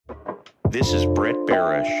This is Brett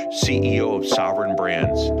Berish, CEO of Sovereign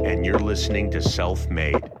Brands, and you're listening to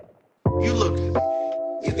Self-Made.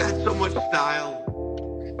 You got so much style.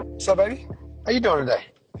 What's up, baby? How you doing today?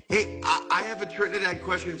 Hey, I have a Trinidad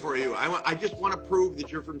question for you. I just want to prove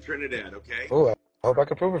that you're from Trinidad, okay? Oh, I hope I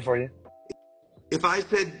can prove it for you. If I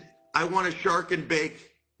said I want a shark and bake,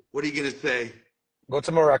 what are you going to say? Go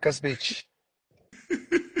to Maracas Beach.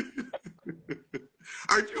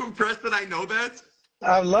 Aren't you impressed that I know that?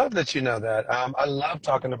 I love that you know that. I love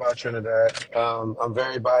talking about Trinidad. I'm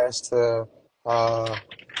very biased to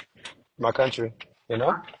my country, you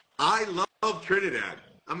know? I love Trinidad.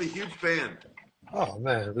 I'm a huge fan. Oh,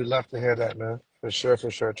 man, we love to hear that, man. For sure, for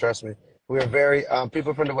sure. Trust me. We're very,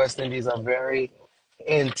 people from the West Indies are very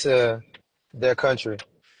into their country.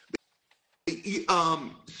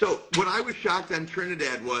 So what I was shocked on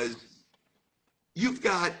Trinidad was you've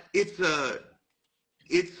got it's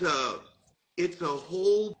a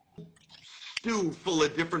whole stew full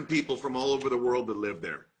of different people from all over the world that live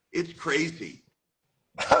there. It's crazy.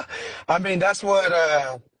 I mean, that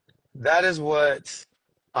is what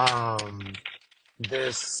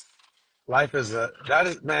this life is.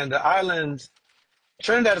 Man, the island,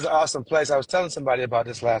 Trinidad is an awesome place. I was telling somebody about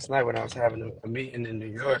this last night when I was having a meeting in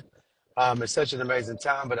New York. It's such an amazing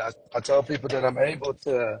time, but I told people that I'm able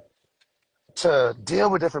to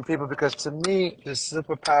deal with different people because to me, the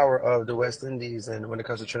superpower of the West Indies and when it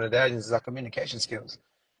comes to Trinidadians is our communication skills.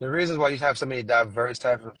 The reasons why you have so many diverse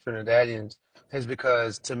types of Trinidadians is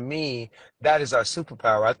because to me, that is our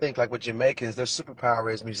superpower. I think like with Jamaicans, their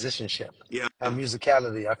superpower is musicianship Yeah. and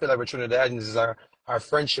musicality. I feel like with Trinidadians is our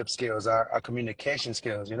friendship skills, our communication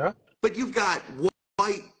skills, you know? But you've got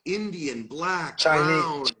white, Indian, black,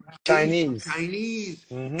 brown, Chinese. Chinese.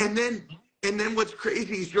 Hmm. And then what's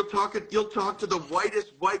crazy is you'll talk to the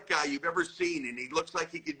whitest white guy you've ever seen, and he looks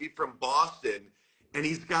like he could be from Boston, and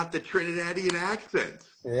he's got the Trinidadian accent.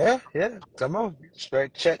 Yeah. Come on.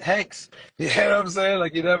 Straight Chet Hanks. You know what I'm saying?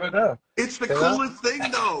 Like you never know. It's the You know? coolest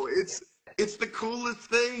thing, though. It's the coolest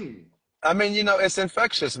thing. I mean, it's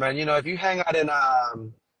infectious, man. If you hang out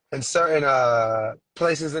in certain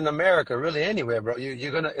places in America, really anywhere, bro,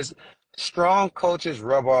 you're gonna it's strong cultures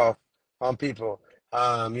rub off on people.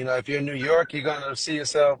 If you're in New York, you're gonna see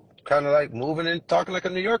yourself kind of like moving and talking like a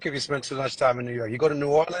New Yorker if you spend too much time in New York. You go to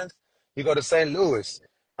New Orleans, you go to St. Louis,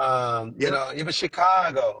 Yep. Even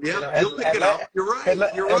Chicago, Yep. You'll pick it up. You're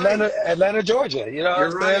right. You're Atlanta, right. Atlanta, Georgia. You know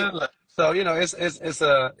You're what I'm saying? right. So,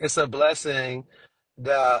 it's a blessing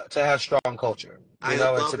to have strong culture, I and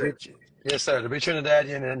love it. yes, sir, to be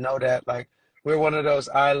Trinidadian and know that like we're one of those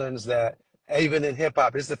islands that even in hip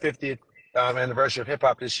hop, it's the 50th anniversary of hip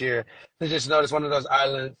hop this year. To just notice one of those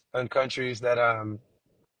islands and countries that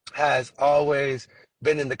has always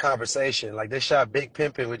been in the conversation. Like they shot Big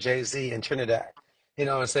Pimpin' with Jay-Z in Trinidad. You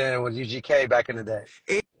know what I'm saying? With UGK back in the day.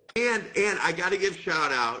 And I got to give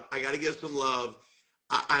shout out. I got to give some love.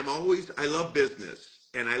 I love business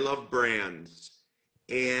and I love brands.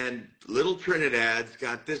 And Little Trinidad's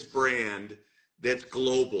got this brand that's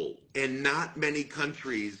global, and not many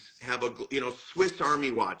countries have Swiss Army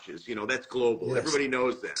watches. That's global. Yes. Everybody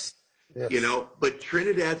knows that. Yes. But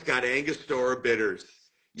Trinidad's got Angostura bitters.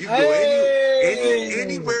 You go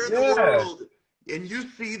anywhere in the world, and you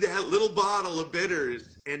see that little bottle of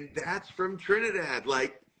bitters, and that's from Trinidad.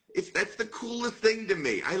 Like that's the coolest thing to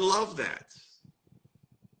me. I love that.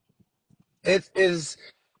 It is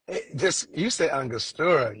you say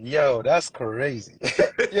Angostura. Yo, that's crazy.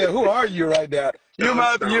 Yeah, who are you right now? You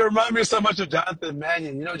remind me so much of Jonathan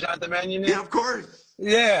Mannion. You know who Jonathan Mannion is? Yeah, of course.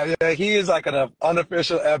 Yeah, he is like an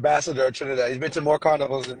unofficial ambassador of Trinidad. He's been to more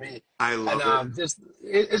carnivals than me. I love it.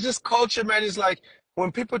 It's just culture, man. It's like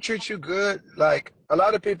when people treat you good, like a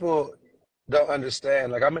lot of people don't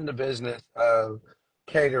understand. Like I'm in the business of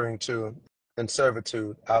catering to and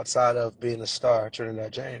servitude outside of being a star,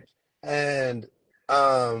 Trinidad James. And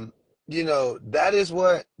that is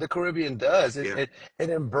what the Caribbean does. It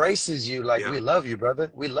embraces you like we love you, brother.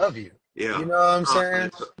 We love you. Yeah. You know what I'm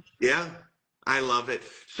saying? Yeah. I love it.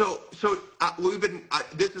 So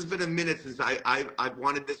this has been a minute since I've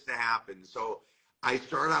wanted this to happen. So I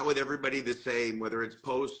start out with everybody the same, whether it's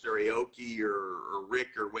Post or Aoki or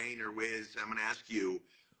Rick or Wayne or Wiz. I'm going to ask you,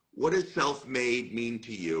 what does self-made mean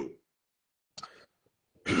to you?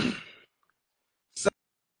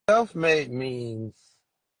 Self-made means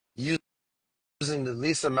using the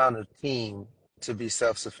least amount of team to be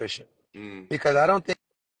self-sufficient. Because I don't think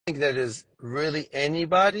that there's really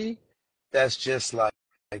anybody that's just like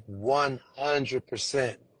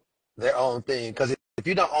 100% their own thing. Because if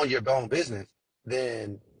you don't own your own business,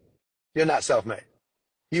 then you're not self-made.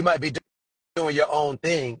 You might be doing your own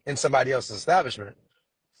thing in somebody else's establishment.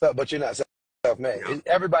 So, but you're not self-made. Yep.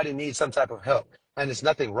 Everybody needs some type of help, and there's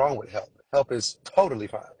nothing wrong with help. Help is totally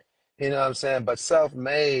fine. You know what I'm saying? But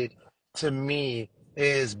self-made to me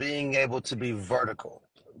is being able to be vertical.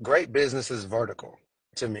 Great business is vertical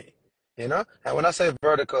to me. You know? And when I say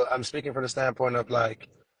vertical, I'm speaking from the standpoint of like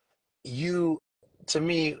you, to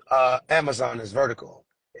me, Amazon is vertical.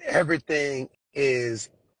 Everything is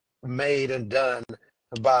made and done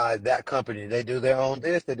by that company. They do their own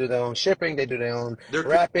this, they do their own shipping, they do their own They're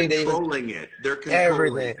wrapping, they even controlling it. They're controlling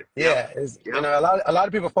everything. it. Yep. Yeah, it's, you Yep. know, a lot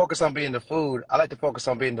of people focus on being the food. I like to focus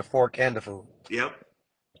on being the fork and the food. Yep.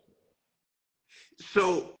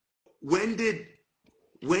 So when did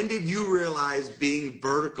you realize being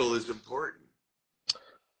vertical is important?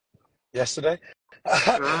 Yesterday,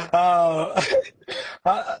 Huh?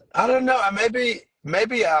 I don't know.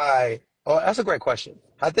 Maybe I. Oh, that's a great question.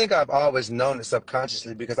 I think I've always known it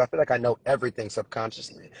subconsciously because I feel like I know everything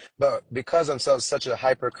subconsciously. But because I'm such a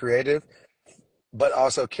hyper creative, but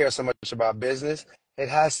also care so much about business, it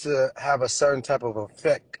has to have a certain type of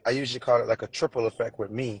effect. I usually call it like a triple effect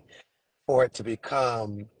with me for it to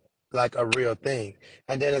become like a real thing.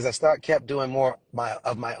 And then as I kept doing more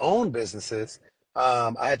of my own businesses,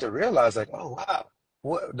 I had to realize like, oh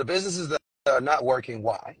wow, the businesses that are not working,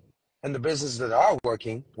 why? And the businesses that are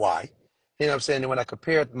working, why? You know what I'm saying? And when I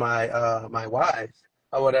compared my whys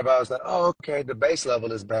or whatever, I was like, oh, okay, the base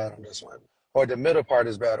level is bad on this one, or the middle part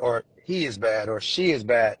is bad, or he is bad, or she is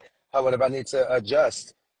bad. Or whatever, I need to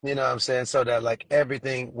adjust. You know what I'm saying? So that like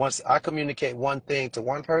everything, once I communicate one thing to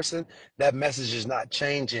one person, that message is not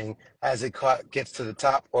changing as it gets to the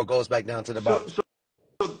top or goes back down to the So, bottom. so,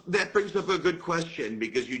 so that brings up a good question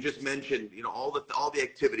because you just mentioned, all the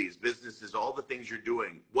activities, businesses, all the things you're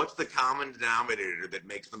doing. What's the common denominator that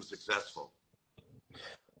makes them successful?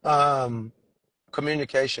 Um,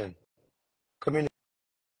 Communication.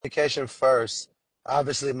 Communication first.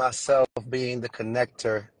 Obviously, myself being the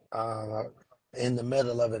connector in the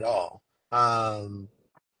middle of it all. Um,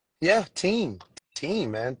 Yeah, team,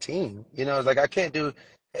 man, team. You know, it's like I can't do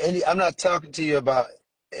I'm not talking to you about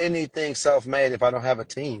anything self-made if I don't have a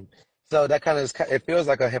team. So that kind of it feels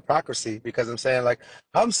like a hypocrisy because I'm saying like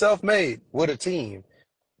I'm self-made with a team.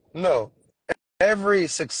 No, every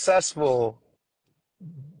successful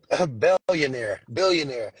billionaire,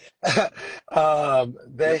 they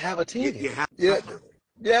Yep. have a You team. have Yeah, to.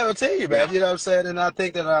 yeah, I'll tell you, man. Yeah. You know what I'm saying? And I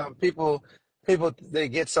think that people they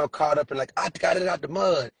get so caught up in like I got it out the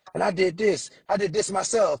mud and I did this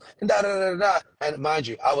myself, and da da da da. Da. And mind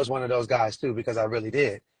you, I was one of those guys too because I really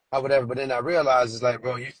did. I whatever, but then I realized it's like,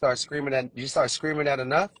 bro, you start screaming at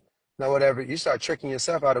enough, no whatever, you start tricking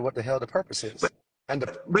yourself out of what the hell the purpose is. But And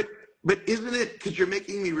the but but isn't it, because you're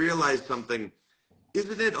making me realize something,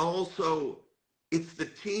 isn't it also, it's the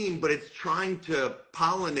team, but it's trying to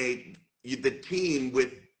pollinate the team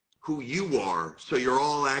with who you are, so you're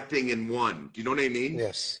all acting in one. Do you know what I mean?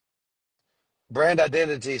 yes, brand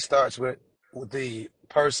identity starts with the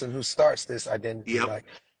person who starts this identity. Yep. Like,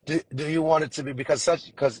 do you want it to be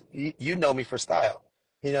because you know me for style,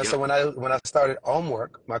 you know. So Yep. when I started Hommewrk,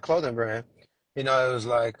 my clothing brand, you know, it was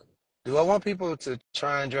like, do I want people to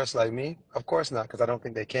try and dress like me? Of course not, because I don't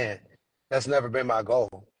think they can. That's never been my goal.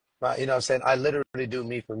 You know what I'm saying? I literally do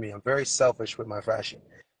me for me. I'm very selfish with my fashion.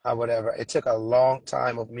 Whatever. It took a long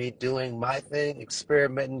time of me doing my thing,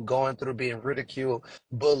 experimenting, going through being ridiculed,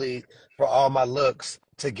 bullied, for all my looks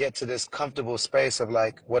to get to this comfortable space of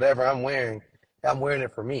like whatever I'm wearing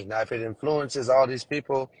it for me. Now, if it influences all these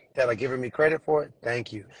people that are giving me credit for it,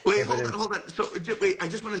 thank you. Wait, If it, hold on, hold on. So, wait, I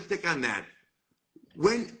just want to stick on that.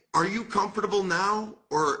 When are you comfortable now,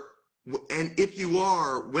 or and if you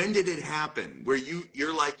are, when did it happen? Where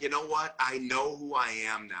you're like, you know what? I know who I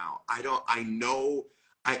am now. I don't. I know.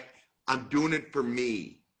 I I'm doing it for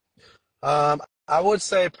me. I would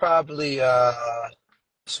say probably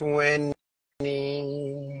 20,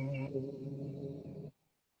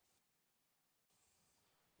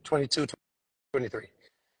 22, 23.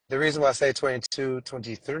 The reason why I say 22,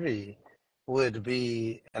 23 would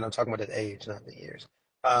be, and I'm talking about the age, not the years.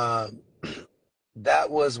 Um, that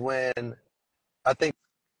was when I think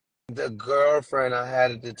the girlfriend I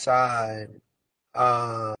had at the time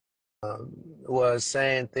um, was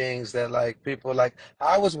saying things that like people like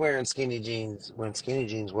I was wearing skinny jeans when skinny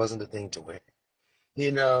jeans wasn't the thing to wear,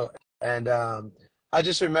 you know, and I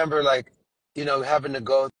just remember like, you know, having to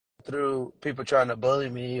go through people trying to bully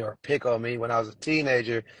me or pick on me when I was a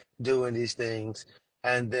teenager doing these things,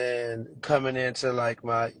 and then coming into like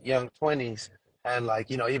my young 20s and like,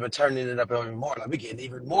 you know, even turning it up even more, like we getting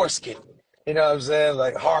even more skinny. You know what I'm saying?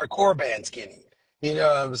 Like hardcore band skinny. You know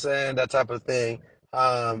what I'm saying? That type of thing.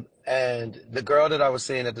 And the girl that I was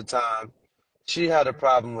seeing at the time, she had a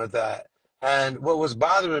problem with that. And what was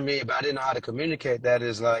bothering me, but I didn't know how to communicate that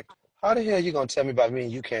is like, how the hell you gonna tell me about me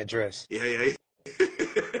and you can't dress? Yeah, yeah.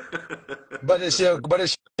 But it's your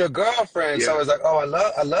girlfriend, so Yeah. it's like, oh,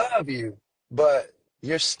 I love you, but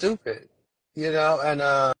you're stupid,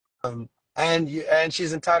 and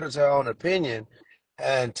she's entitled to her own opinion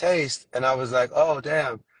and taste. And I was like, oh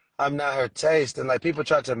damn, I'm not her taste. And like people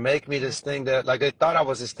tried to make me this thing that like they thought I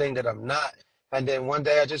was this thing that I'm not. And then one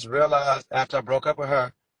day I just realized after I broke up with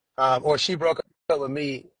her, or she broke up with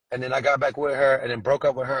me, and then I got back with her and then broke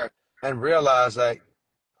up with her and realized like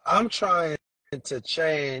I'm trying to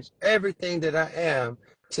change everything that I am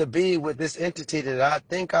to be with this entity that I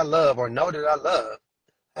think I love or know that I love.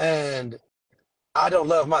 And I don't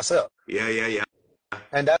love myself. Yeah, yeah, yeah.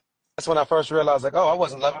 And that's when I first realized, like, oh, I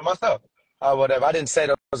wasn't loving myself or whatever. I didn't say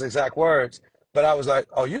those exact words, but I was like,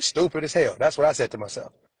 oh, you stupid as hell. That's what I said to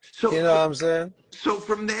myself. You So, know what I'm saying? so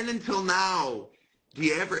from then until now, do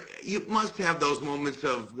you ever? You must have those moments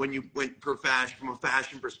of when you went for fashion, from a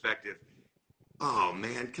fashion perspective. Oh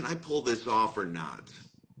man, can I pull this off or not?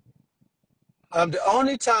 The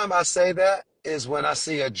only time I say that is when I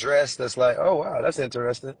see a dress that's like, oh wow, that's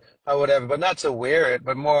interesting or whatever, but not to wear it,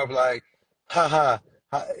 but more of like, haha.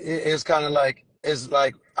 It's kind of like it's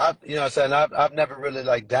like what I'm saying I've never really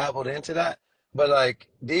like dabbled into that, but like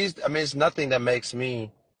these, I mean, it's nothing that makes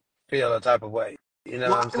me feel a type of way. You know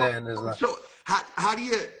what Well, I'm saying? It's like so how do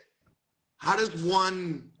you how does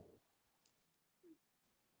one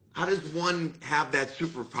how does one have that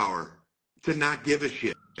superpower to not give a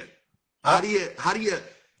shit? I How do you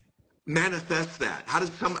manifest that? How does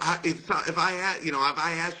if I if I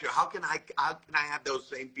ask you how can I have those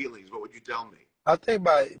same feelings? What would you tell me? I think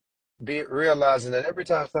by realizing that every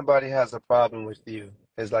time somebody has a problem with you,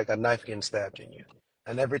 it's like a knife getting stabbed in you.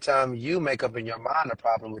 And every time you make up in your mind a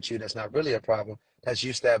problem with you that's not really a problem, that's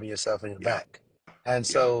you stabbing yourself in the Yeah, back. And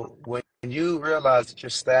yeah. so when you realize that you're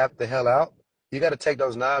stabbed the hell out, you got to take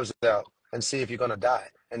those knives out and see if you're going to die.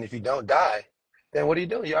 And if you don't die, then what are you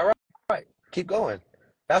doing? You're all right. Right. Keep going.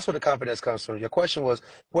 That's where the confidence comes from. Your question was,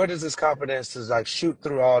 where does this confidence to like shoot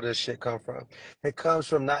through all this shit come from? It comes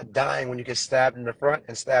from not dying when you get stabbed in the front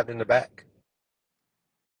and stabbed in the back.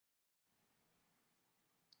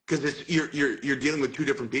 Because it's you're dealing with two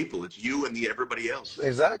different people. It's you and the everybody else.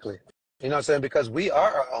 Exactly. You know what I'm saying? Because we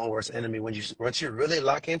are our own worst enemy. Once you really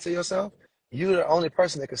lock into yourself, you're the only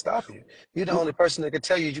person that can stop you. You're the only person that can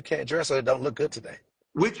tell you can dress or it don't look good today.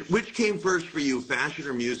 Which came first for you, fashion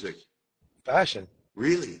or music? Fashion.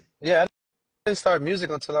 Really? Yeah, I didn't start music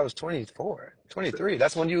until I was 24, 23.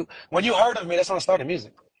 That's when you heard of me, that's when I started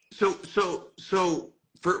music. So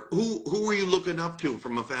for who were you looking up to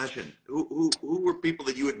from a fashion? Who were people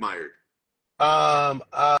that you admired?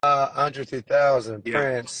 Andre 3000, Yeah.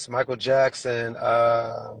 Prince, Michael Jackson,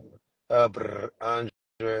 Andre,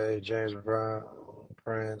 James Brown,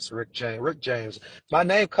 Prince, Rick James. My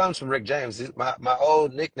name comes from Rick James. My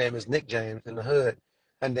old nickname is Nick James in the hood.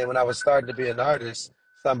 And then when I was starting to be an artist,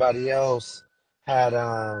 somebody else had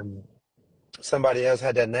um somebody else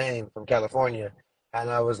had that name from California. And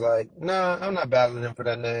I was like, nah, I'm not battling him for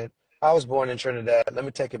that name. I was born in Trinidad. Let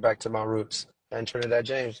me take it back to my roots. And Trinidad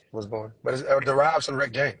James was born. But it derives from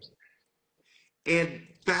Rick James. And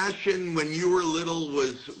fashion when you were little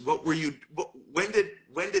was what were you? When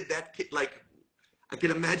did that like? I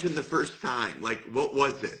can imagine the first time. Like what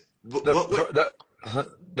was it? The What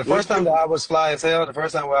the first what's time your that I was fly as hell, the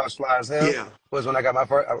first time where I was fly as hell yeah? was when I got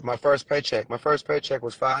my first paycheck. My first paycheck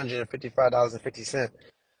was $555.50.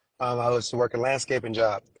 I was working a landscaping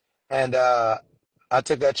job, and I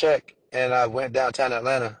took that check and I went downtown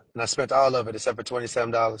Atlanta and I spent all of it except for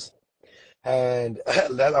 $27. And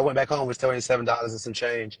I went back home with $27 and some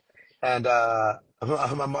change. And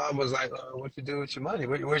my mom was like, "What you do with your money?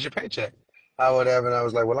 Where's your paycheck?" I whatever. And I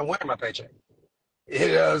was like, "Well, I'm wearing my paycheck." You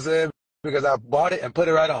know what I'm saying? Because I bought it and put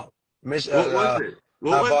it right on. What was it?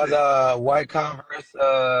 What I was bought it?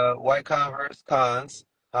 white Converse cons,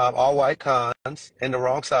 all white cons in the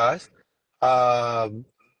wrong size. Um,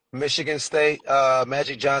 Michigan State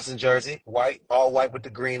Magic Johnson jersey, white, all white with the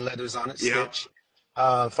green letters on it, Yeah. stitch.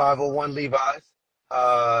 501 Levi's,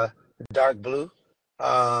 uh, dark blue.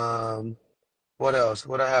 Um, what else?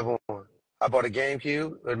 What I have on? I bought a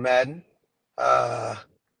GameCube with Madden. Uh,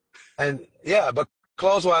 and yeah, but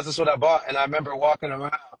clothes wise, that's what I bought. And I remember walking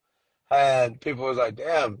around and people was like,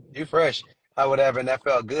 damn, you fresh or whatever. And that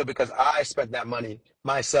felt good because I spent that money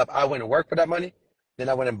myself. I went and worked for that money. Then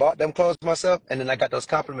I went and bought them clothes myself. And then I got those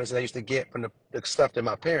compliments that I used to get from the stuff that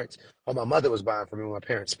my parents or my mother was buying for me when my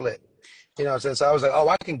parents split. You know what I'm saying? So I was like, oh,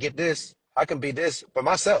 I can get this. I can be this for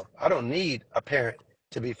myself. I don't need a parent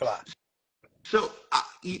to be fly. So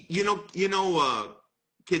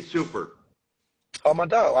Kid Super. Oh my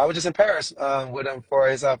dog! I was just in Paris with him for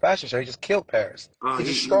his fashion show. He just killed Paris. He He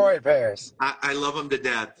destroyed Paris. I love him to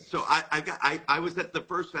death. So I was at the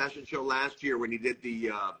first fashion show last year when he did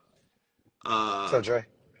uh, So Dre.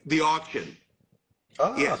 the auction.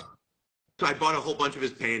 Yes. Oh, So I bought a whole bunch of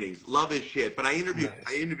his paintings. Love his shit. But I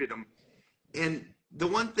nice. interviewed him, and the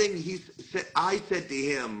one thing I said to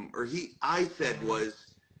him, I said was,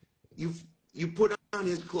 you put on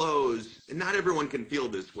his clothes, and not everyone can feel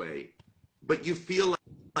this way, but you feel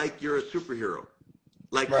like you're a superhero.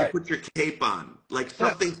 Like you Right. put your cape on, like Yeah.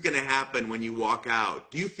 something's going to happen when you walk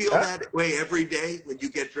out. Do you feel Yeah. that way every day when you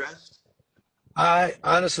get dressed? I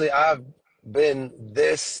honestly, I've been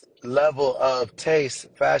this level of taste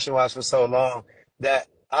fashion wise for so long that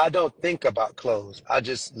I don't think about clothes. I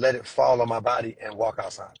just let it fall on my body and walk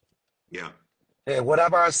outside. Yeah, And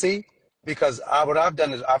whatever I see, because what I've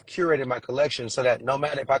done is I've curated my collection so that no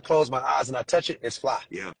matter if I close my eyes and I touch it, it's fly.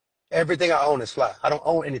 yeah. Everything I own is fly. I don't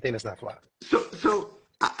own anything that's not fly.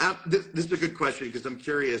 This is a good question because I'm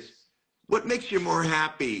curious. What makes you more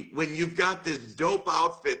happy when you've got this dope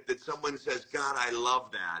outfit that someone says, God, I love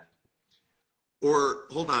that? Or,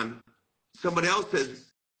 hold on, someone else says,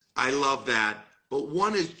 I love that, but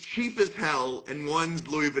one is cheap as hell and one's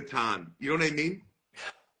Louis Vuitton. You know what I mean?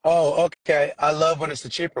 Oh, okay. I love when it's the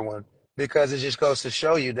cheaper one because it just goes to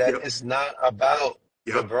show you that Yep, it's not about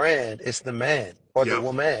the yep, brand, it's the man or the yep,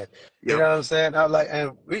 woman. You know yep. what I'm saying? I like,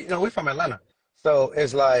 and we from Atlanta, so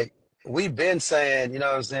it's like we've been saying, you know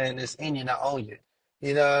what I'm saying? It's in you, not on you.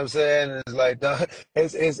 You know what I'm saying? It's like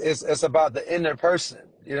it's about the inner person.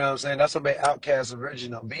 You know what I'm saying? That's what made Outkast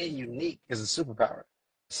original. Being unique is a superpower.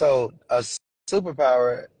 So a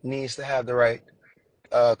superpower needs to have the right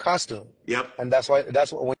costume. Yep. And that's what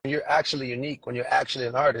when you're actually unique, when you're actually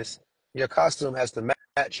an artist, your costume has to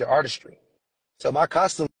match your artistry. So my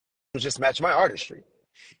costume just match my artistry.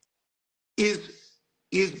 Is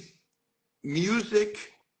is music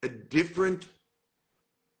a different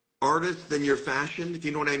artist than your fashion, if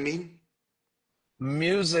you know what I mean?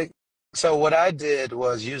 Music. So what I did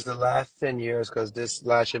was use the last 10 years, because this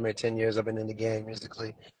last year made 10 years I've been in the game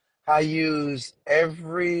musically. I use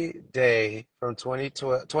every day from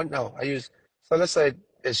 2012, 20, no, I use, so let's say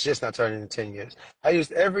it's just not turning into 10 years. I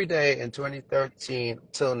used every day in 2013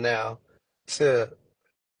 till now to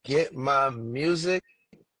get my music.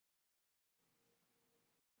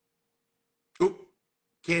 Oop,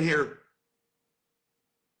 can't hear.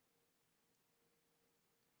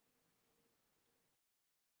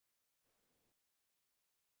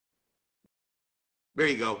 There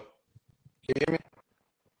you go. Can you hear me?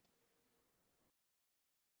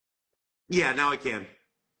 Yeah, now I can.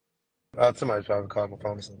 Somebody's probably called my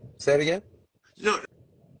phone or something. Say it again? No,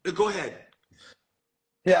 no, go ahead.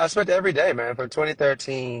 Yeah, I spent every day, man, from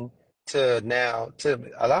 2013 to now to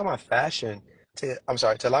allow my fashion I'm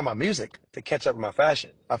sorry, to allow my music to catch up with my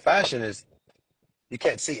fashion. My fashion is, you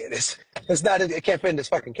can't see it. It's not, it can't fit in this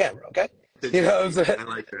fucking camera, okay? It's You know what I'm interesting. saying?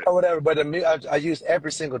 I like that. Or whatever. But I use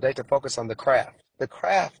every single day to focus on the craft. The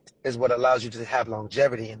craft is what allows you to have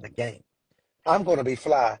longevity in the game. I'm going to be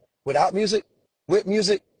fly without music, with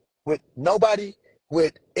nobody,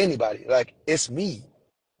 with anybody. Like, it's me.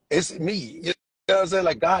 It's me. You know what I'm saying?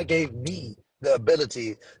 Like God gave me the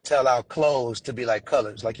ability to allow clothes to be like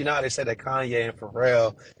colors. Like you know how they said that Kanye and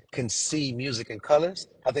Pharrell can see music in colors?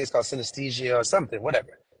 I think it's called synesthesia or something,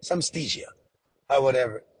 whatever. Synesthesia or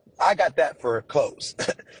whatever. I got that for clothes.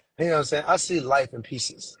 You know what I'm saying? I see life in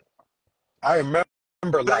pieces. I remember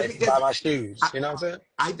But life by my shoes. I, You know what I'm saying?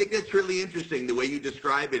 I think that's really interesting. The way you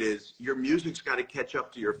describe it is your music's got to catch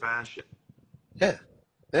up to your fashion. Yeah.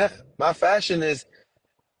 Yeah. My fashion is,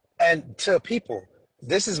 and to people,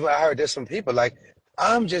 this is what I heard this from people. Like,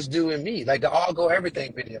 I'm just doing me. Like the All Go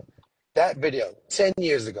Everything video. That video, 10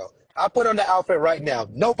 years ago. I put on the outfit right now.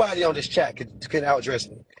 Nobody on this chat can outdress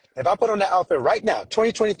me. If I put on that outfit right now,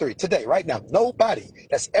 2023, today, right now, nobody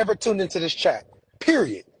that's ever tuned into this chat,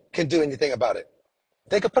 period, can do anything about it.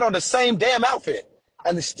 They could put on the same damn outfit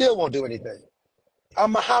and they still won't do anything.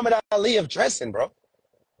 I'm Muhammad Ali of dressing, bro.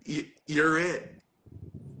 You're it.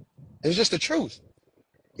 It's just the truth.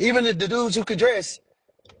 Even the dudes who could dress,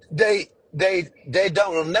 they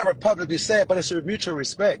don't never publicly say it, but it's a mutual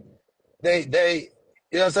respect. They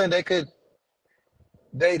you know what I'm saying?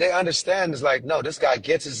 They understand. It's like, no, this guy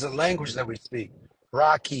gets it. It's a language that we speak.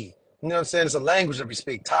 Rocky, you know what I'm saying? It's a language that we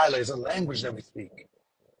speak. Tyler, it's a language that we speak.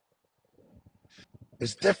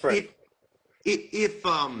 It's different. If if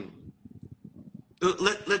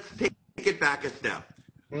let's take it back a step.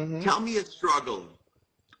 Hmm. Tell me a struggle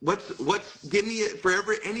what's give me for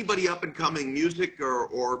anybody up and coming music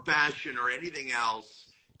or fashion or anything else,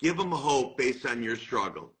 give them hope based on your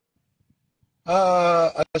struggle.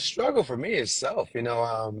 A struggle for me is self.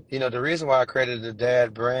 The reason why I created the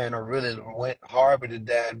Dad brand or really went hard with the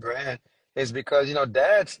Dad brand is because,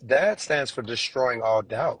 Dad stands for destroying all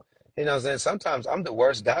doubt. What I'm saying? Sometimes I'm the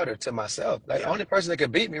worst doubter to myself. Like, the Yeah, only person that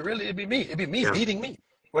could beat me, really, it'd be me. It'd be me yeah. beating me.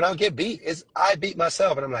 When I get beat, it's I beat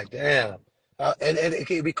myself, and I'm like, damn. And it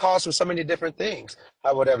can be caused from so many different things.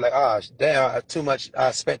 I would have like, oh, damn,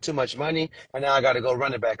 I spent too much money, and now I got to go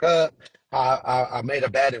run it back up. I made a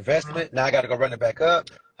bad investment. Now I got to go run it back up.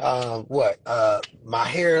 My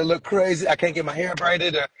hair look crazy. I can't get my hair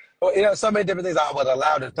braided. Or, so many different things I would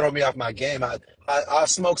allow to throw me off my game. I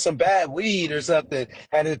smoked some bad weed or something,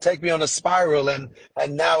 and it take me on a spiral. And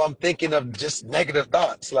now I'm thinking of just negative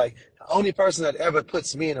thoughts. Like, the only person that ever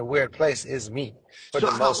puts me in a weird place is me, for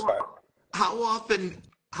So the most part. how often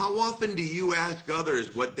how often do you ask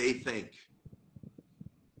others what they think?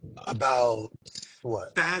 About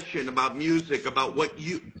what? Fashion, about music, about what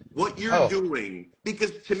you're Oh, doing.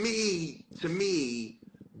 Because to me,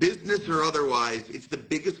 business or otherwise, it's the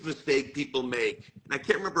biggest mistake people make. And I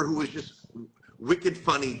can't remember who was just wicked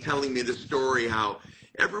funny telling me the story how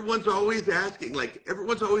everyone's always asking,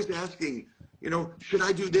 should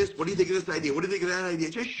I do this? What do you think of this idea? What do you think of that idea?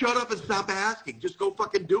 Just shut up and stop asking. Just go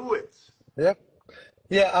fucking do it. yeah.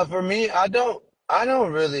 Yeah, for me, I don't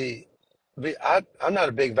really I'm not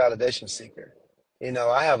a big validation seeker.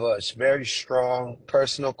 I have a very strong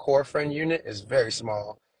personal core friend unit. It's very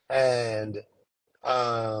small. And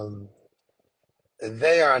um,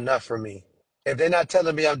 they are enough for me. If they're not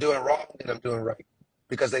telling me I'm doing wrong, then I'm doing right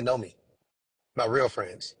because they know me, my real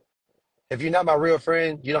friends. If you're not my real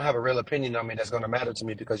friend, you don't have a real opinion on me that's going to matter to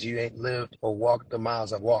me because you ain't lived or walked the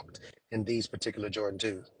miles I've walked in these particular Jordan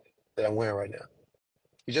 2s that I'm wearing right now.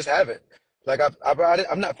 You just haven't. Like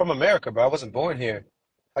I'm not from America, bro. I wasn't born here.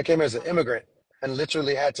 I came here as an immigrant and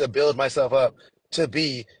literally had to build myself up to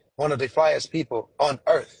be one of the flyest people on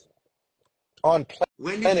Earth, on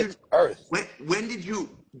When did you planet Earth. when did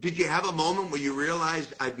you have a moment where you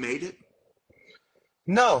realized I've made it?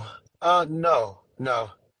 No, no, no.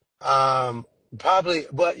 Um, Probably,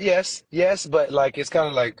 but yes, but like it's kind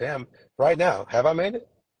of like, damn, right now, have I made it?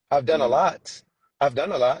 I've done a Mm. lot. I've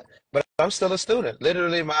done a lot, but I'm still a student.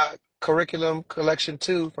 Literally, my curriculum collection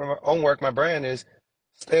two from Homework, my brand is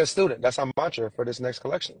stay a student. That's our mantra for this next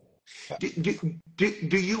collection.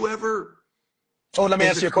 Do you ever Oh, let me as a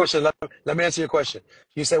answer your question. Let me answer your question.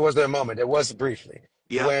 You said, was there a moment? There was briefly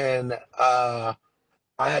yeah. when I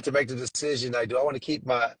had to make the decision, like, do I want to keep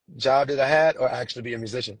my job that I had or actually be a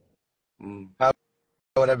musician? Mm.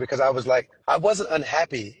 Whatever, because I was like, I wasn't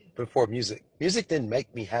unhappy before music. Music didn't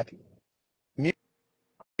make me happy. Mu-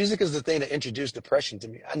 Music is the thing that introduced depression to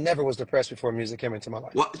me. I never was depressed before music came into my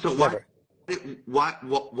life. What so Never.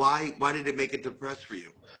 why did it make it depressed for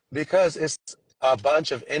you? Because it's a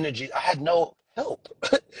bunch of energy. I had no help.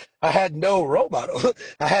 I had no role model.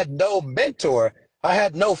 I had no mentor. I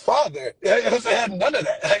had no father. I had none of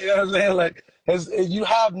that. You know what I'm saying? Like, if you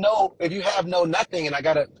have no nothing, and I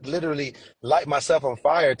gotta literally light myself on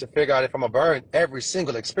fire to figure out if I'm gonna burn every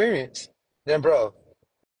single experience, then bro,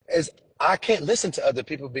 is I can't listen to other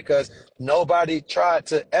people because nobody tried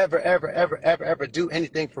to ever do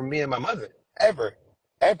anything for me and my mother. Ever,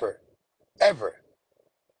 ever, ever.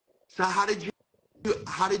 So how did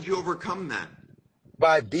you overcome that?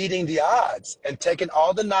 By beating the odds and taking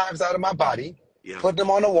all the knives out of my body, Yeah. putting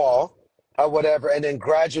them on the wall or whatever, and then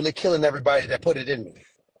gradually killing everybody that put it in me.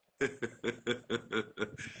 do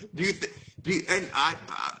you th- do you, and I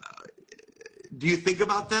do you think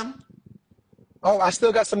about them? Oh, I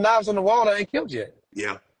still got some knives on the wall that I ain't killed yet.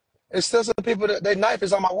 Yeah. There's still some people that their knife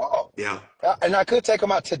is on my wall. Yeah. And I could take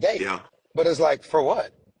them out today, Yeah. but it's like, for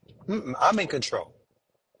what? I'm in control.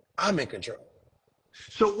 I'm in control.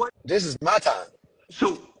 So what This is my time.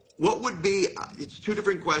 so what would be it's two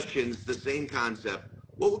different questions, the same concept.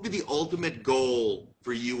 What would be the ultimate goal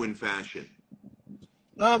for you in fashion?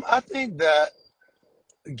 I think that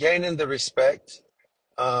gaining the respect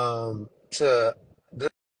to this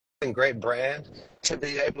great brand to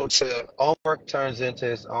be able to Homework turns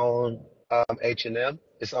into its own H&M,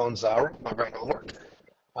 its own Zara, my brand Homework.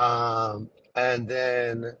 And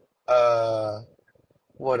then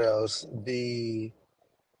what else?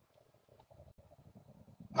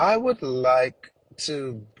 I would like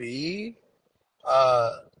to be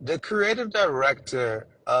the creative director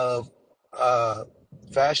of a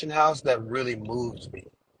fashion house that really moves me.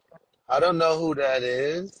 I don't know who that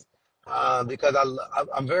is, because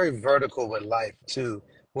I'm very vertical with life too.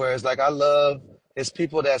 Whereas like I love it's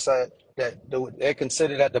people they're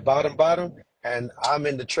considered at the bottom, and I'm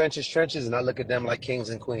in the trenches, and I look at them like kings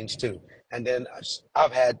and queens too. And then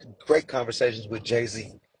I've had great conversations with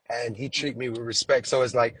Jay-Z, and he treat me with respect. So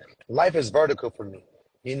it's like life is vertical for me.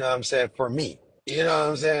 You know what I'm saying? For me. You know what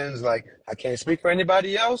I'm saying? It's like I can't speak for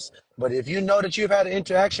anybody else, but if you know that you've had an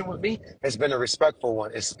interaction with me, it's been a respectful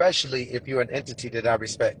one, especially if you're an entity that I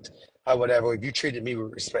respect or whatever, if you treated me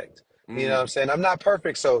with respect. You know what I'm saying? I'm not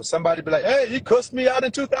perfect, so somebody be like, hey, you cussed me out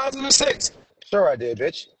in 2006. Sure I did,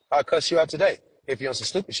 bitch. I'll cuss you out today if you on some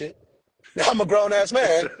stupid shit. I'm a grown ass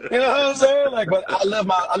man. You know what I'm saying? Like, but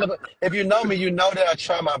if you know me, you know that I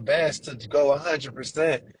try my best to go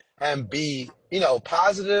 100% and be,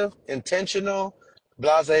 positive, intentional,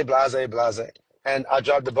 blase, blase, blase. And I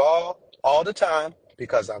drop the ball all the time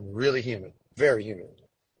because I'm really human, very human.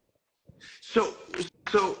 So,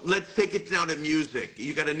 so let's take it down to music.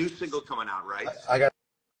 You got a new single coming out, right? I got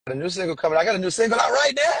a new single coming. I got a new single out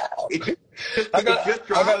right now. I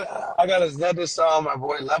got another song. My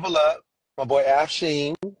boy Level Up, my boy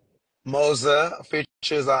Afshin, Moza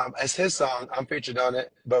features. It's his song. I'm featured on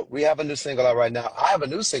it, but we have a new single out right now. I have a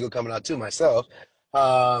new single coming out too myself.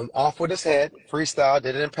 Off with his head, freestyle.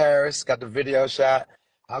 Did it in Paris. Got the video shot.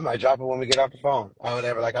 I might drop it when we get off the phone or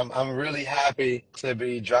whatever. Like I'm really happy to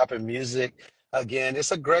be dropping music again.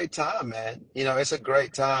 It's a great time, man. It's a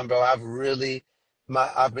great time, bro. I've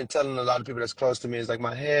been telling a lot of people that's close to me, is like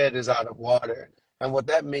my head is out of water. And what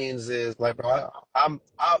that means is like, bro,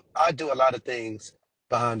 I do a lot of things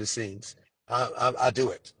behind the scenes. I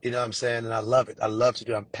do it. You know what I'm saying? And I love it. I love to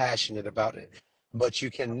do it. I'm passionate about it. But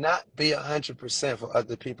you cannot be 100% for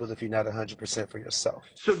other people if you're not 100% for yourself.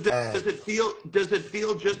 So does it feel just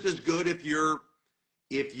as good if you're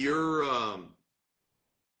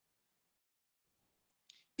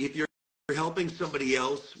helping somebody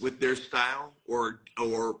else with their style, or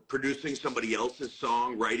producing somebody else's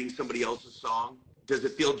song, writing somebody else's song? Does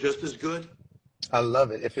it feel just as good? I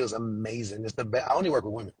love it. It feels amazing. It's the best. I only work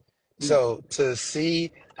with women. So to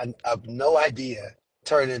see no idea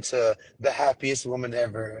turn into the happiest woman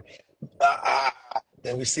ever,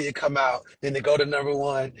 then we see it come out, then they go to number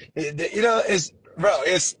one. It's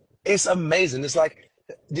amazing. It's like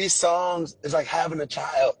these songs, it's like having a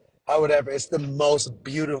child or whatever. It's the most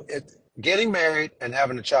beautiful. Getting married and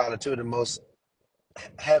having a child are two of the most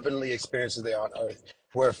heavenly experiences there on earth,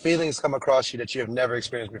 where feelings come across you that you have never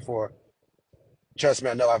experienced before. Trust me,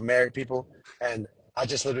 I know. I've married people, and I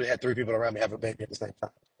just literally had 3 people around me have a baby at the same time,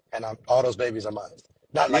 and all those babies are mine.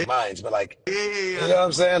 Not like mine, but like, you know what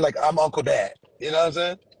I'm saying? Like I'm Uncle Dad. You know what I'm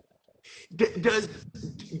saying?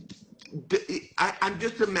 I'm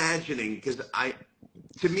just imagining, because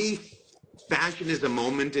to me, fashion is a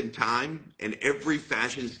moment in time, and every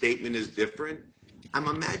fashion statement is different. I'm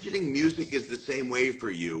imagining music is the same way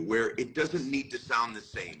for you, where it doesn't need to sound the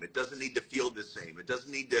same. It doesn't need to feel the same. It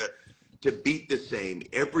doesn't need to beat the same.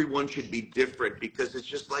 Everyone should be different, because it's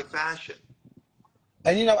just like fashion.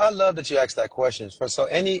 And I love that you asked that question. So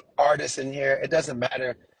any artist in here, it doesn't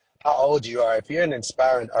matter how old you are. If you're an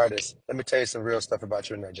inspiring artist, let me tell you some real stuff about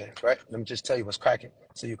you in there, James, right? Let me just tell you what's cracking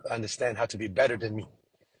so you can understand how to be better than me.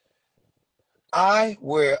 I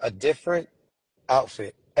wear a different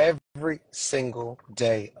outfit every single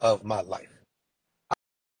day of my life.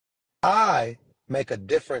 I make a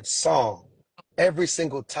different song every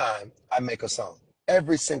single time I make a song.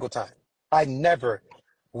 Every single time. I never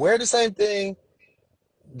wear the same thing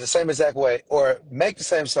the same exact way or make the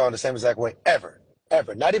same song the same exact way ever.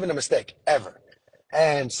 Not even a mistake, ever.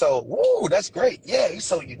 And so, woo, that's great. Yeah, he's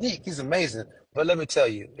so unique. He's amazing. But let me tell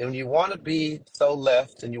you, when you want to be so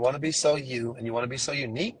left and you want to be so you and you want to be so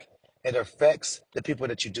unique, it affects the people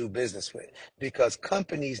that you do business with, because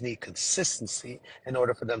companies need consistency in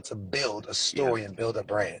order for them to build a story and build a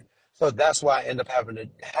brand. So that's why I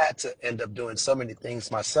had to end up doing so many things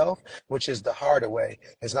myself, which is the harder way.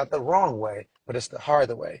 It's not the wrong way, but it's the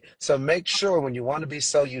harder way. So make sure when you want to be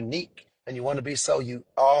so unique and you want to be so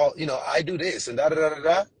I do this and da da da da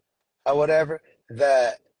da or whatever,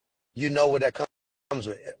 that you know what that comes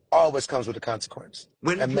with. It always comes with a consequence.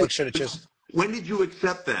 When did you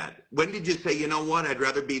accept that? When did you say, you know what, I'd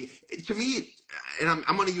rather be, to me, and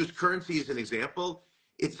I'm going to use Currency as an example.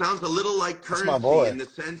 It sounds a little like Currency in the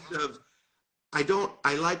sense of, I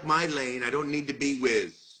like my lane. I don't need to be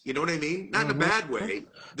Wiz. You know what I mean? Not in a bad way.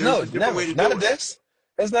 There's a different way to do it. This.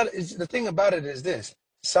 The thing about it is this.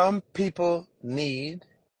 Some people need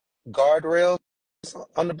guardrails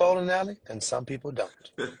on the bowling alley, and some people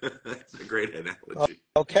don't. That's a great analogy.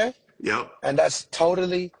 Okay? Yep. And that's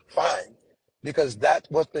totally fine, because that's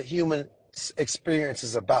what the human experience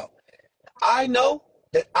is about. I know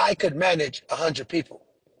that I could manage 100 people.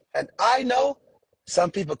 And I know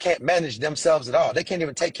Some people can't manage themselves at all. They can't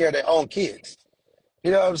even take care of their own kids.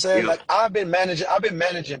 You know what I'm saying? Yeah. Like I've been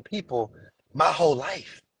managing people my whole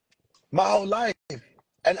life. My whole life.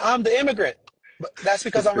 And I'm the immigrant. But that's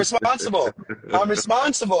because I'm responsible. I'm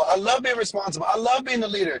responsible. I love being responsible. I love being the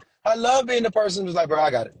leader. I love being the person who's like, bro, I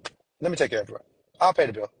got it. Let me take care of it. I'll pay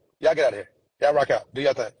the bill. Y'all get out of here. Y'all rock out. Do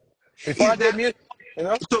your thing. Before I Is did that music, you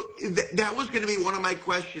know? so? That was going to be one of my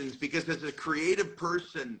questions, because as a creative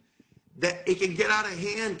person, that it can get out of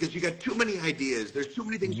hand because you got too many ideas. There's too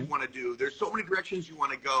many things you want to do. There's so many directions you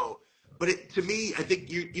want to go. But to me, I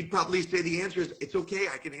think you'd probably say the answer is it's okay.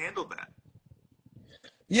 I can handle that.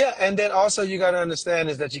 Yeah, and then also you got to understand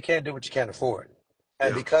is that you can't do what you can't afford.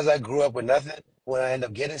 And Yeah. because I grew up with nothing, when I end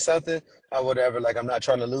up getting something, I would ever like I'm not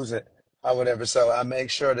trying to lose it. I would ever so I make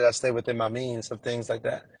sure that I stay within my means of things like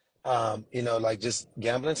that. Like just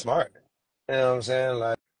gambling smart. You know what I'm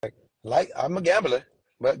saying? Like I'm a gambler,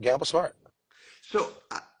 but gamble smart. So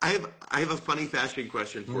I have a funny fashion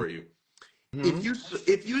question for you. Mm-hmm.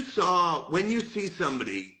 If you saw when you see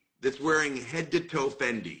somebody that's wearing head to toe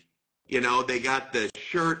Fendi, they got the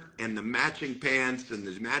shirt and the matching pants and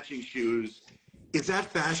the matching shoes. Is that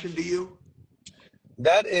fashion to you?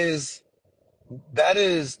 That is that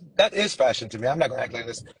is fashion to me. I'm not gonna act like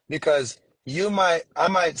this because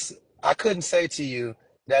I couldn't say to you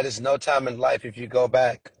that it's no time in life if you go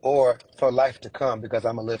back or for life to come because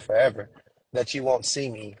I'm gonna live forever that you won't see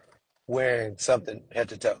me wearing something head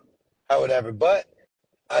to toe. I would ever, but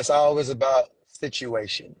it's always about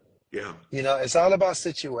situation. Yeah. It's all about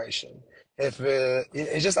situation. If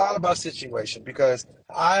it's just all about situation because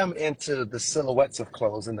I am into the silhouettes of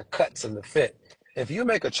clothes and the cuts and the fit. If you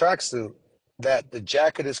make a tracksuit that the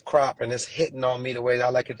jacket is cropped and it's hitting on me the way I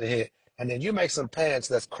like it to hit, and then you make some pants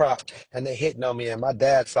that's cropped and they're hitting on me, and my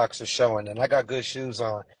dad's socks are showing, and I got good shoes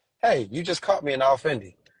on. Hey, you just caught me in all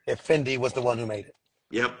Fendi. If Fendi was the one who made it.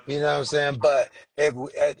 Yep. You know what I'm saying?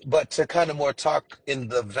 But to kind of more talk in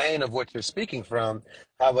the vein of what you're speaking from,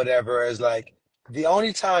 I would ever is like the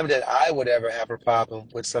only time that I would ever have a problem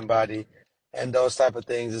with somebody and those type of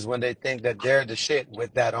things is when they think that they're the shit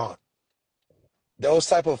with that on. Those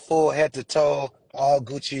type of full head to toe, all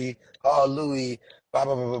Gucci, all Louis, blah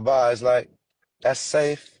blah blah blah blah. Is like that's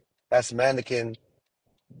safe, that's mannequin,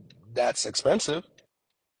 that's expensive,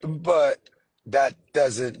 but that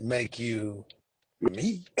doesn't make you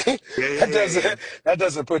me. Yeah, yeah, That yeah, yeah.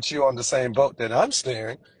 doesn't put you on the same boat that I'm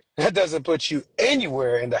steering. That doesn't put you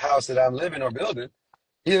anywhere in the house that I'm living or building.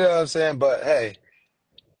 You know what I'm saying? But hey,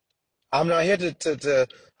 I'm not here to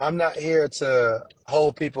I'm not here to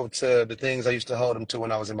hold people to the things I used to hold them to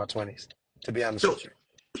when I was in my 20s, to be honest So, with you.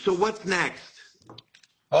 so what's next?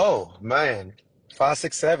 Oh man,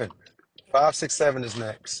 567. 567 is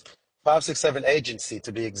next. 567 Agency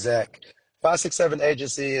to be exact. 567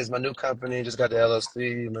 Agency is my new company. Just got the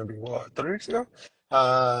LLC maybe what 3 weeks ago.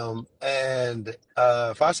 And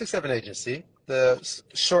 567 Agency. The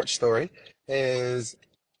short story is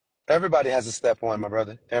everybody has a step one, my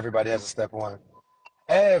brother. Everybody has a step one.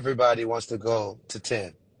 Everybody wants to go to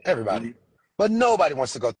 10. Everybody, Mhm. but nobody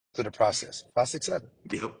wants to go through the process. 567.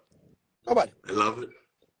 Yep. Nobody. I love it.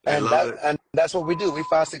 I And love that it. and that's what we do. We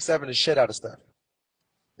 567 the shit out of stuff.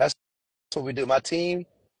 That's what we do. My team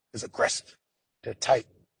is aggressive. They're tight.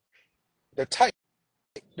 They're tight.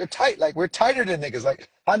 They're tight. Like we're tighter than niggas. Like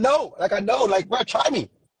I know. Like I know. Like bro, try me.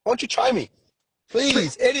 Won't you try me, But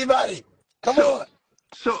please? Anybody? Come so, on.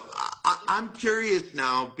 I'm curious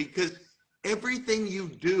now because everything you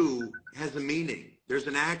do has a meaning. There's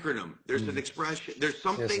an acronym. There's an Mm, expression. There's yes,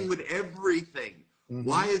 something sir. with everything. Hmm.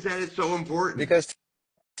 Why is that it's so important? Because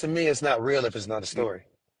to me, it's not real if it's not a story.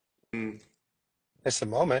 Mhm. It's a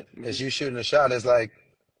moment. It's Mhm. you shooting a shot. It's like,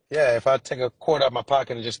 yeah, if I take a quarter out my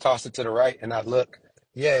pocket and just toss it to the right and not look,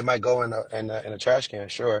 yeah, it might go in a trash can,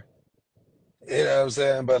 sure. You know what I'm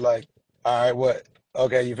saying? But like, all right, what?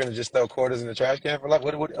 Okay, you finna just throw quarters in the trash can for like,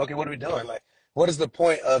 okay, what are we doing? Like, what is the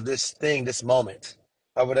point of this thing, this moment,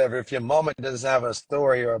 or whatever? If your moment doesn't have a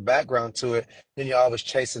story or a background to it, then you're always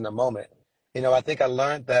chasing the moment. I think I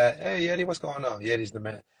learned that. Hey, Yeti, what's going on? Yeti's the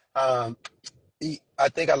man. Um, I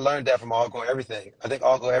think I learned that from All Go Everything. I think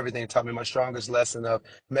All Go Everything taught me my strongest lesson of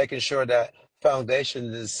making sure that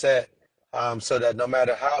foundation is set, so that no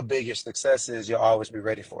matter how big your success is, you'll always be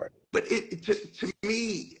ready for it. But to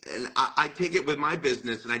me, and I take it with my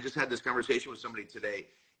business, and I just had this conversation with somebody today.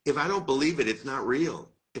 If I don't believe it, it's not real.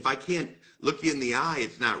 If I can't look you in the eye,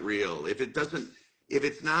 it's not real. If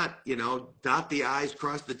it's not, dot the I's,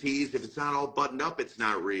 cross the T's, if it's not all buttoned up, it's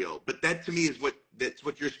not real. But that to me is that's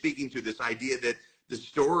what you're speaking to, this idea that the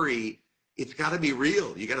story it's got to be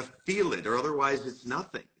real. You got to feel it, or otherwise it's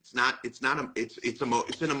nothing.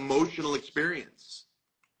 It's an emotional experience.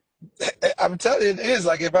 I'm telling you, it is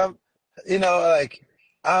like if I'm, like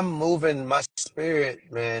I'm moving, my spirit,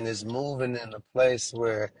 man, is moving in a place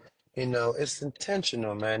where, it's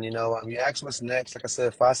intentional, man. You ask what's next, like I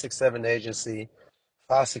said, 567 agency.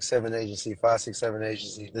 567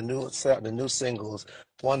 agency. The new singles,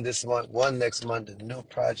 one this month, one next month. The new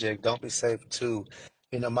project, Don't Be Safe too.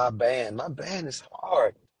 My band is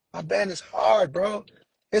hard. My band is hard, bro.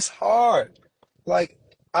 It's hard. Like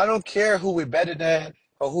I don't care who we're better than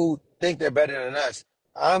or who think they're better than us.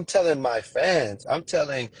 I'm telling my fans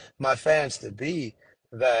to be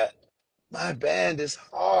that my band is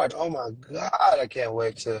hard. Oh my God, I can't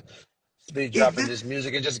wait to be Is dropping this this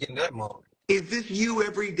music and just get in that mode. is this you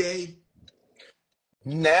every day?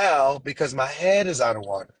 Now, because my head is out of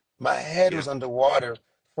water. My head Yeah, was underwater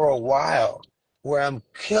for a while, where I'm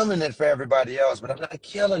killing it for everybody else, but I'm not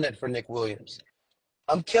killing it for Nick Williams.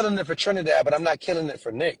 I'm killing it for Trinidad, but I'm not killing it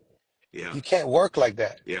for Nick. yeah, You can't work like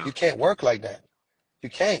that. yeah. You can't work like that. You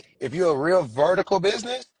can't. If you're a real vertical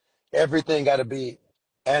business, everything got to be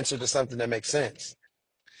answered to something that makes sense.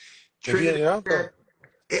 If you, Trinidad, go.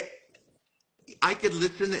 eh, I could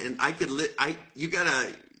listen and I could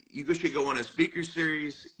you should go on a speaker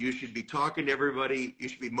series. You should be talking to everybody. You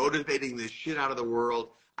should be motivating this shit out of the world.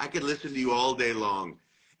 I could listen to you all day long.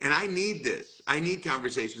 And I need this. I need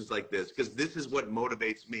conversations like this because this is what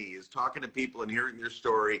motivates me is talking to people and hearing their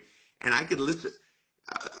story. And I could listen.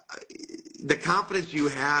 Uh, the confidence you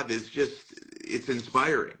have is just, it's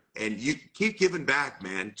inspiring. And you keep giving back,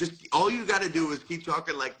 man. Just all you got to do is keep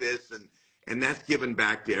talking like this and that's giving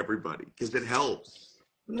back to everybody because it helps.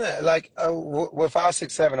 Yeah, like with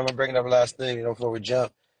 567, I'm gonna bring it up last thing, before we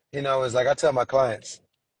jump. Is like I tell my clients,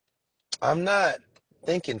 I'm not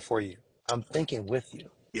thinking for you. I'm thinking with you.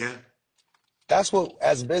 Yeah. That's what,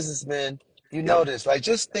 as businessmen, you Yep. notice. Like,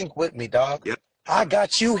 just think with me, dog. Yep. I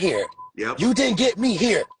got you here. Yep. You didn't get me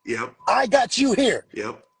here. Yep. I got you here.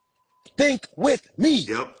 Yep. Think with me.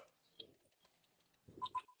 Yep.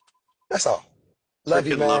 That's all. Love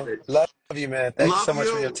you, Freaking love man. it. Love you, man. Thank you so Love much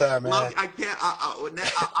for your you. time, Love man. you. I can't.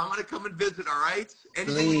 I'm gonna come and visit. All right.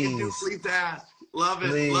 Anything we can do, Please, please ask. Love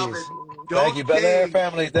it. Love it. please. Thank Don't you, Bel Air change.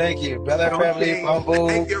 family. Thank you, Bel Air Don't family. change.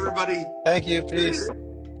 Thank Bumble. you, everybody. Thank you. Peace.